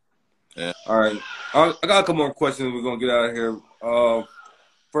 hmm Yeah. All right, I got a couple more questions. We're gonna get out of here.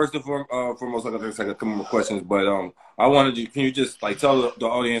 First and foremost, like I said, a couple more questions, but I wanted you. Can you just like tell the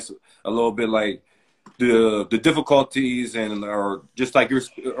audience a little bit, like the difficulties and or just like your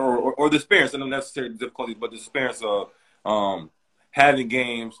or the experience, and not necessarily difficulties, but the experience of having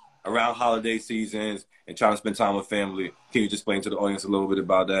games around holiday seasons and trying to spend time with family. Can you just explain to the audience a little bit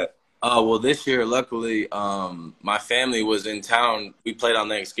about that? Well, this year, luckily, my family was in town. We played on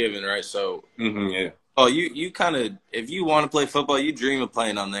Thanksgiving, right? So, Yeah. oh, you kind of, if you want to play football, you dream of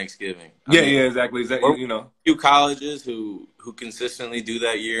playing on Thanksgiving. I Yeah, mean, yeah, exactly. Exactly. we're few colleges who consistently do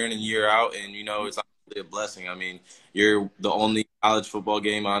that year in and year out, and it's obviously a blessing. I mean, you're the only college football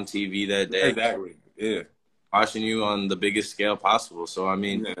game on TV that day, Exactly. Yeah. watching you on the biggest scale possible. So, I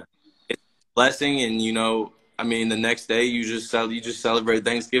mean, Yeah. it's a blessing, and I mean, the next day you just celebrate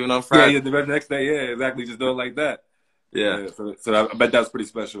Thanksgiving on Yeah, Friday. yeah. The very next day, yeah, exactly. Just do it like that. Yeah. Yeah. So I bet that's pretty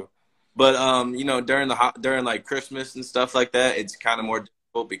special. But during like Christmas and stuff like that, it's kind of more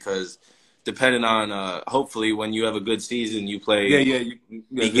difficult because depending on hopefully when you have a good season, you Yeah, play yeah, yeah.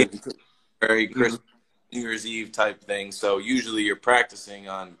 begin Good. very hmm Christmas New Year's Eve type thing. So usually you're practicing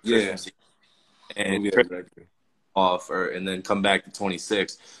on Yeah. Christmas Eve and Yeah. Christmas Exactly. off, and then come back to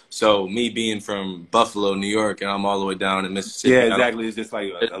 26. So me being from Buffalo, New York, and I'm all the way down in Yeah, Mississippi, exactly. It's just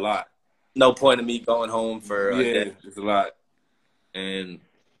like there's a lot. no point in me going home for a day. Yeah, it's a lot. And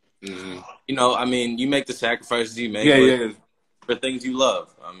hmm I mean, you make the sacrifices you make, Yeah, but yeah. for things you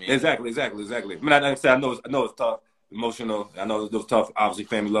love. I mean, Exactly. I mean, like I said, I know it's tough, emotional. I know those tough, obviously,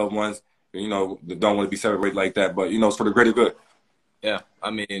 family loved ones. That don't want to be celebrated like that, but it's for the greater good. yeah,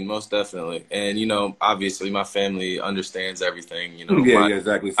 I mean, most definitely. And, obviously my family understands everything, Yeah, yeah,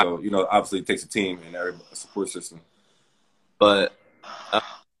 exactly. So obviously, it takes a team and a support system. but, uh,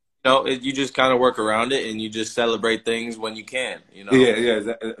 you just kind of work around it and you just celebrate things when you can, Yeah,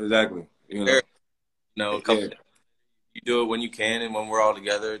 yeah, exactly. There, a couple Yeah. days, you do it when you can. And when we're all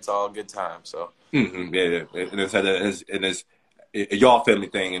together, it's all a good time. So, Yeah, and it's y'all family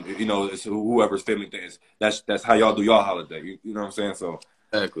thing, and it's whoever's family thing is. That's how y'all do y'all holiday. You know what I'm saying? So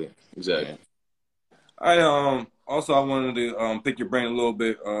exactly. yeah. I wanted to pick your brain a little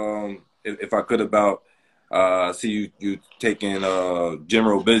bit if I could about see you taking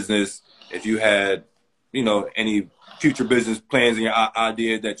general business. If you had any future business plans and your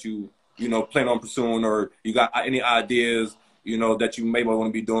idea that you plan on pursuing, or you got any ideas that you may want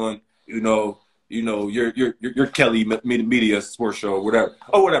to be doing. Your Kelly Media Sports Show, whatever.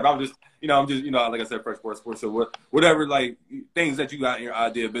 I'm just like I said, Fresh Sports Show, whatever, like things that you got in your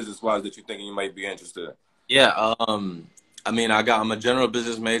idea business wise that you think you might be interested in. Yeah. I mean, I'm a general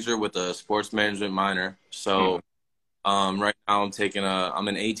business major with a sports management minor. So, Mhm. right now I'm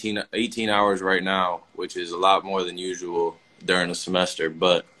in 18 hours right now, which is a lot more than usual during the semester.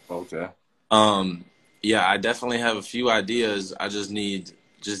 But, Okay. um, yeah, I definitely have a few ideas. I just need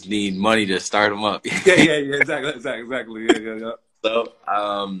money to start them up. Yeah. Exactly. Yeah. So,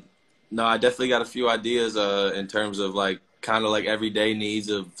 no, I definitely got a few ideas, in terms of like kind of like everyday needs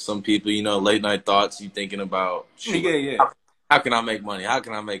of some people, late night thoughts, you thinking about, shoot, Yeah. how can I make money? How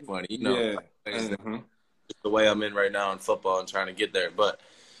can I make money? Yeah. It's hmm just the way I'm in right now in football and trying to get there. But,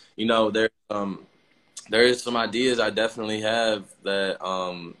 there is some ideas I definitely have that,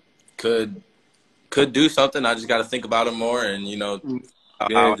 could do something. I just got to think about it more, and, Yeah.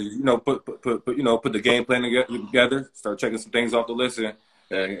 how, Put the game plan together. Start checking some things off the list yeah.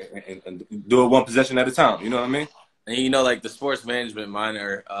 and do it one possession at a time. You know what I mean? And like the sports management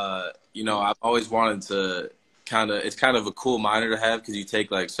minor, I've always wanted to it's kind of a cool minor to have because you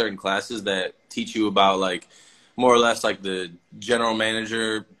take like certain classes that teach you about like more or less like the general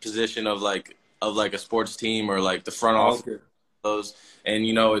manager position of like a sports team or like the front Oh, office. okay. those. And,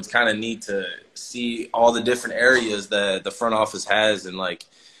 you know, it's kind of neat to see all the different areas that the front office has and, like,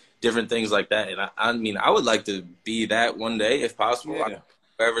 different things like that. And, I mean, I would like to be that one day if possible. Yeah.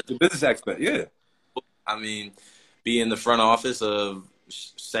 Wherever, The business aspect, yeah. I mean, be in the front office of,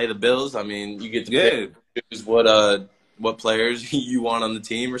 say, the Bills. I mean, you get to choose what players you want on the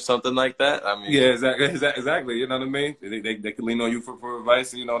team or something like that. I mean, yeah, exactly. You know what I mean? They can lean on you for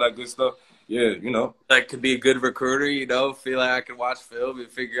advice and you know that good stuff. Yeah, you know. That could be a good recruiter, you know, feel like I can watch film and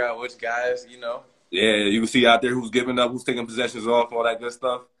figure out which guys, you know. Yeah, you can see out there who's giving up, who's taking possessions off, all that good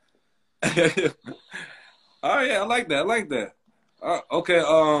stuff. Oh yeah, I like that. I like that. Okay,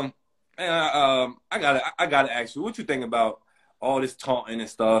 and I gotta ask you, what you think about all this taunting and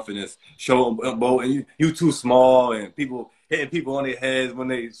stuff, and this show boat, and you too small, and people hitting people on their heads when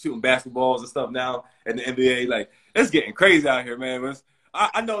they shooting basketballs and stuff now in the NBA. Like, it's getting crazy out here, man.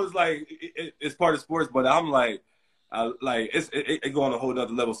 I know it's like it's part of sports, but I'm like, it go on a whole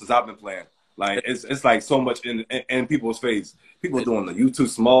other level since I've been playing. Like, it's like so much in people's face. People doing the you too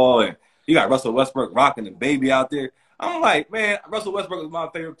small, and you got Russell Westbrook rocking the baby out there. I'm like, man, Russell Westbrook is my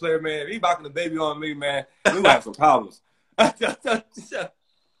favorite player, man. If he rocking the baby on me, man, we gonna have some problems. A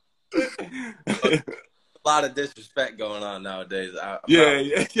lot of disrespect going on nowadays. Yeah,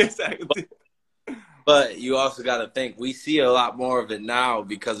 exactly. But you also got to think, we see a lot more of it now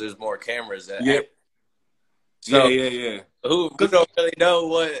because there's more cameras. So, yeah. Who don't really know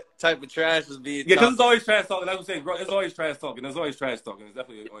what type of trash was being Yeah, because it's always trash talking. That's what I'm saying, bro. It's always trash talking. There's always trash talking. It's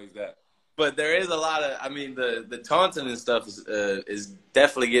definitely always that. But there is a lot of, I mean, the taunting and stuff is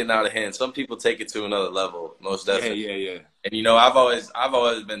definitely getting out of hand. Some people take it to another level, most definitely. Yeah. And you know, I've always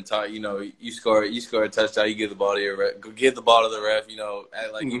been taught, you know, you score a touchdown, you give the ball to your ref, give the ball to the ref, you know,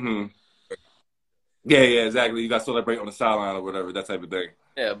 act like Yeah, exactly. You got to celebrate on the sideline or whatever, that type of thing.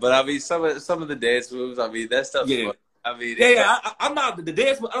 Yeah, but I mean, some of the dance moves, I mean, that stuff's fun. I mean, I'm not the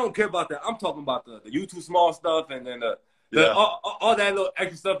dance. I don't care about that. I'm talking about the you too small stuff and then all that little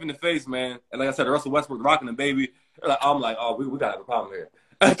extra stuff in the face, man. And like I said, Russell Westbrook rocking the baby. I'm like, oh, we gotta have a problem here.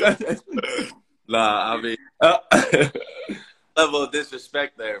 Nah, I mean, level of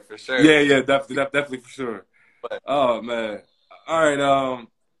disrespect there for sure. Yeah, definitely for sure. But, oh man, all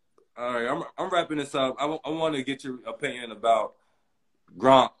right. I'm wrapping this up. I want to get your opinion about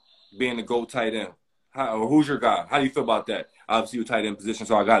Gronk being the GOAT tight end. Who's your guy? How do you feel about that? Obviously, you're tight end position,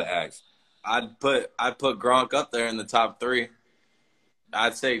 so I gotta ask. I'd put Gronk up there in the top 3.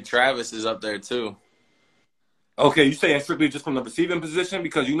 I'd say Travis is up there too. Okay, you saying strictly just from the receiving position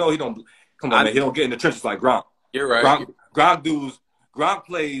because you know he don't man, he don't get in the trenches like Gronk. You're right. Gronk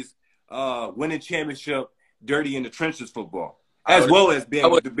plays winning championship, dirty in the trenches football, as well as being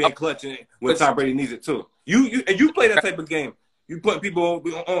clutch when Tom Brady needs it too. You play that type of game. You put people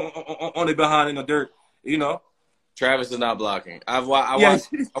on their behind in the dirt, you know. Travis is not blocking. I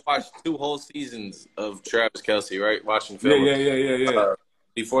watched 2 whole seasons of Travis Kelce, right? Watching film. Yeah.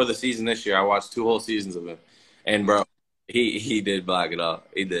 Before the season this year, I watched 2 whole seasons of him, and bro, he did block it all.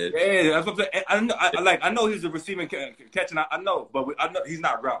 He did. Yeah, that's what I'm saying. I know he's a receiving catching. I know, but I know he's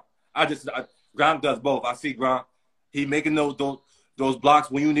not Gronk. Gronk does both. I see Gronk. He making those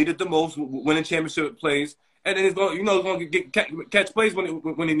blocks when you need it the most, winning championship plays. And then he's going to catch plays when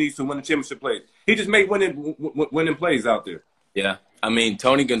he needs to, win the championship plays. He just made winning plays out there. Yeah. I mean,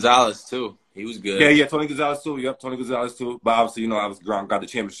 Tony Gonzalez, too. He was good. Yeah, Tony Gonzalez, too. Yep, Tony Gonzalez, too. But obviously, Gronk got the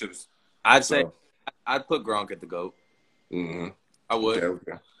championships. I'd say I'd put Gronk at the GOAT. Mm-hmm. I would.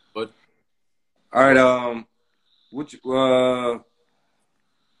 Okay. But all right,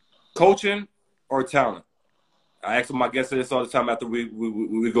 coaching or talent? I ask my guests this all the time after we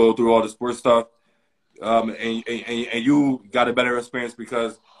go through all the sports stuff. And you got a better experience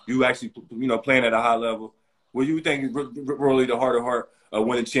because you actually, playing at a high level. What do you think is really the heart of heart of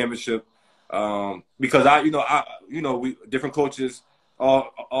winning championship? Because we different coaches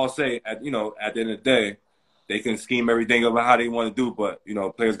all say at the end of the day, they can scheme everything about how they want to do, but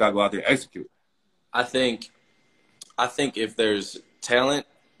players got to go out there and execute. I think if there's talent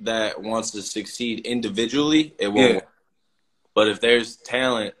that wants to succeed individually, it won't work. But if there's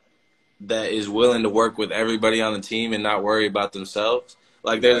talent that is willing to work with everybody on the team and not worry about themselves.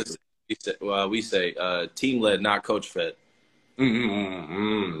 Like we say, team-led, not coach-fed.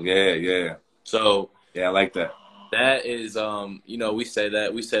 Yeah. So I like that. That is, we say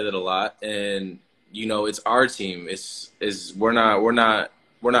that a lot, and it's our team. We're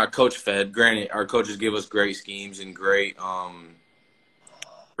not coach-fed. Granted, our coaches give us great schemes and great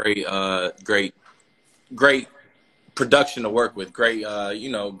production to work with, great to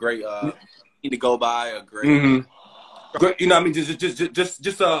go by, a great, great,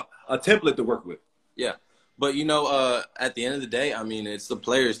 just a template to work with. Yeah, But at the end of the day, I mean, it's the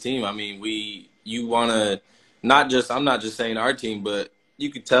players' team. I mean, you want to not just. I'm not just saying our team, but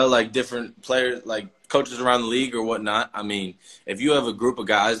you could tell like different players, like coaches around the league or whatnot. I mean, if you have a group of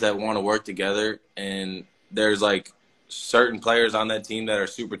guys that want to work together, and there's like certain players on that team that are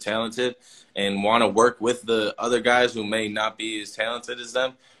super talented and want to work with the other guys who may not be as talented as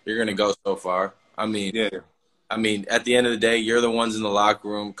them, you're gonna go so far. Yeah. I mean, at the end of the day, you're the ones in the locker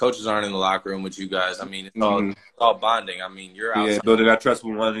room. Coaches aren't in the locker room with you guys. I mean, it's all bonding. I mean, you're Yeah, outside. building that trust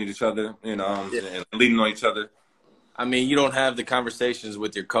with one each other, Yeah. and leaning on each other. I mean, you don't have the conversations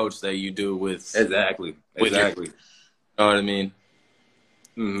with your coach that you do with Exactly. with your. You know what I mean?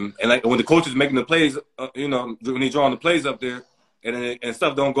 And like when the coach is making the plays, when he's drawing the plays up there, and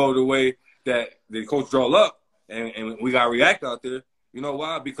stuff don't go the way that the coach draw up, and we got to react out there. You know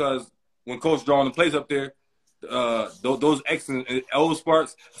why? Because when coach drawing the plays up there, those X and O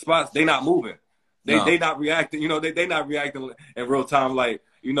spots, they not moving. They not reacting. They not reacting in real time. Like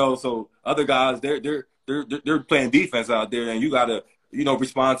so other guys they're playing defense out there, and you gotta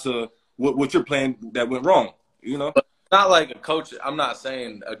respond to what you're playing that went wrong. But not like a coach. I'm not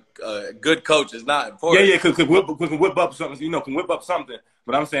saying a good coach is not important. Yeah, could whip up something. Can whip up something.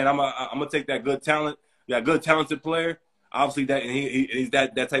 But I'm saying I'm gonna take that good talent, good talented player. Obviously, that and he's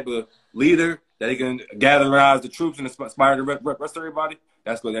that type of leader that he can gather around the troops and inspire the rest of everybody.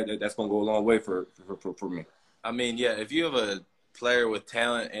 That's gonna go a long way for me. I mean, yeah, if you have a player with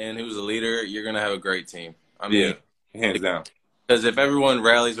talent and who's a leader, you're gonna have a great team. I mean, hands down. Because if everyone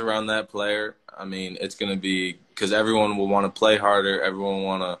rallies around that player, I mean, it's gonna be because everyone will want to play harder. Everyone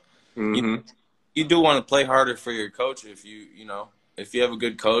want to. You do want to play harder for your coach if if you have a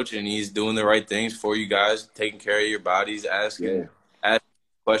good coach and he's doing the right things for you guys, taking care of your bodies, asking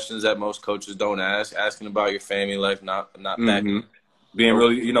questions that most coaches don't ask, asking about your family life, not back. Being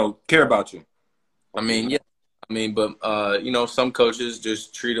really, care about you. I mean, yeah. I mean, but some coaches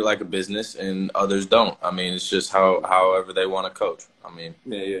just treat it like a business and others don't. I mean, it's just however they want to coach. I mean,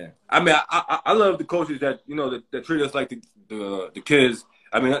 yeah. I mean, I love the coaches that that treat us like the kids.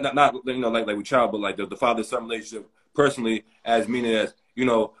 I mean, not like we child, but like the father-son relationship personally, as meaning as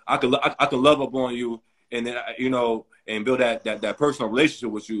I can love up on you and then and build that personal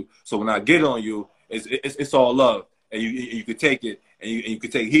relationship with you. So when I get on you, it's all love, and you can take it and you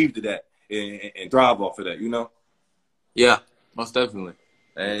can take heed to that and thrive off of that. Yeah, most definitely.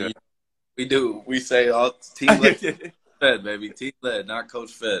 And we say all team led, fed, baby, team led, not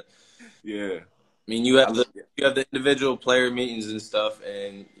coach fed. Yeah. I mean, you have the individual player meetings and stuff,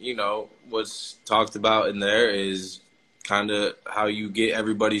 and what's talked about in there is kind of how you get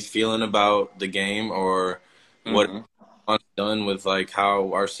everybody's feeling about the game or what done with like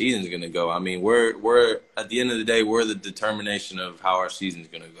how our season's gonna go. I mean, we're at the end of the day, we're the determination of how our season's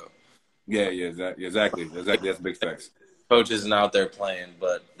gonna go. Yeah, exactly. That's big facts. Coach isn't out there playing,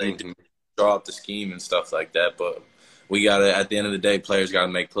 but they do draw up the scheme and stuff like that. But we gotta, at the end of the day, players gotta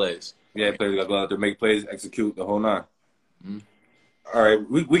make plays. Yeah, players gotta go out there, make plays, execute the whole nine. All right,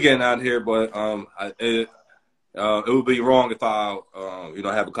 we getting out of here, but it would be wrong if I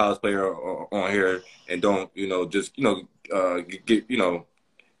have a college player on here and don't just get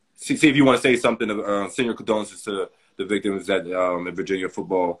see if you want to say something. Send your condolences to the victims that in Virginia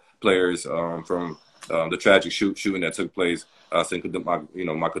football players from the tragic shooting that took place. Send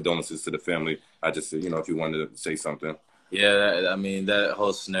my condolences to the family. I just if you wanted to say something. Yeah, I mean that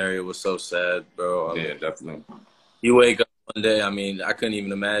whole scenario was so sad, bro. Yeah, definitely. You wake up one day. I mean, I couldn't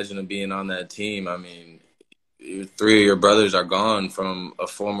even imagine being on that team. I mean, 3 of your brothers are gone from a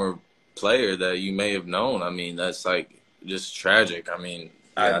former player that you may have known. I mean, that's like just tragic. I mean,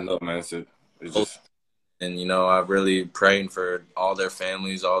 I know, man. It's just. And I'm really praying for all their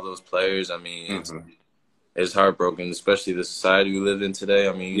families, all those players. I mean, it's heartbroken, especially the society we live in today.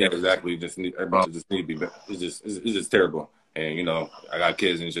 I mean, yeah, exactly. Everybody just need to be better. It's just terrible. And I got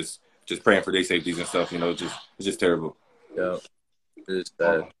kids and just praying for their safeties and stuff. It's just terrible. Yeah, it's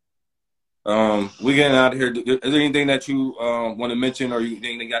sad. We getting out of here. Is there anything that you want to mention, or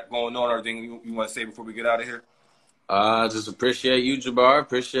anything you got going on, or anything you want to say before we get out of here? Just appreciate you, Jabbar.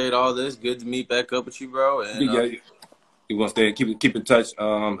 Appreciate all this. Good to meet back up with you, bro. And you want to stay, keep in touch.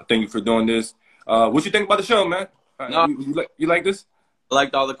 Thank you for doing this. What you think about the show, man? No, you like this? I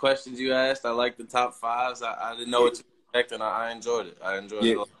liked all the questions you asked. I liked the top fives. I didn't know what to expect, and I enjoyed it. I enjoyed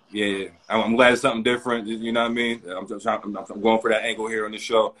it. Yeah. I'm glad it's something different. You know what I mean? I'm going for that angle here on the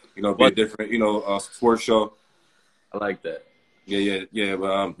show. Be a different, sports show. I like that. Yeah.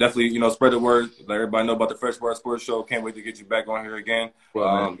 But definitely, spread the word. Let everybody know about the Fresh Word Sports Show. Can't wait to get you back on here again.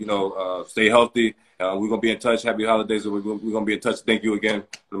 Stay healthy. We're gonna be in touch. Happy holidays. We're gonna be in touch. Thank you again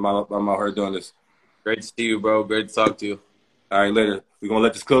for my heart doing this. Great to see you, bro. Great to talk to you. All right, later. We're gonna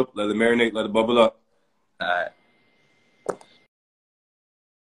let this cook, let it marinate, let it bubble up. All right.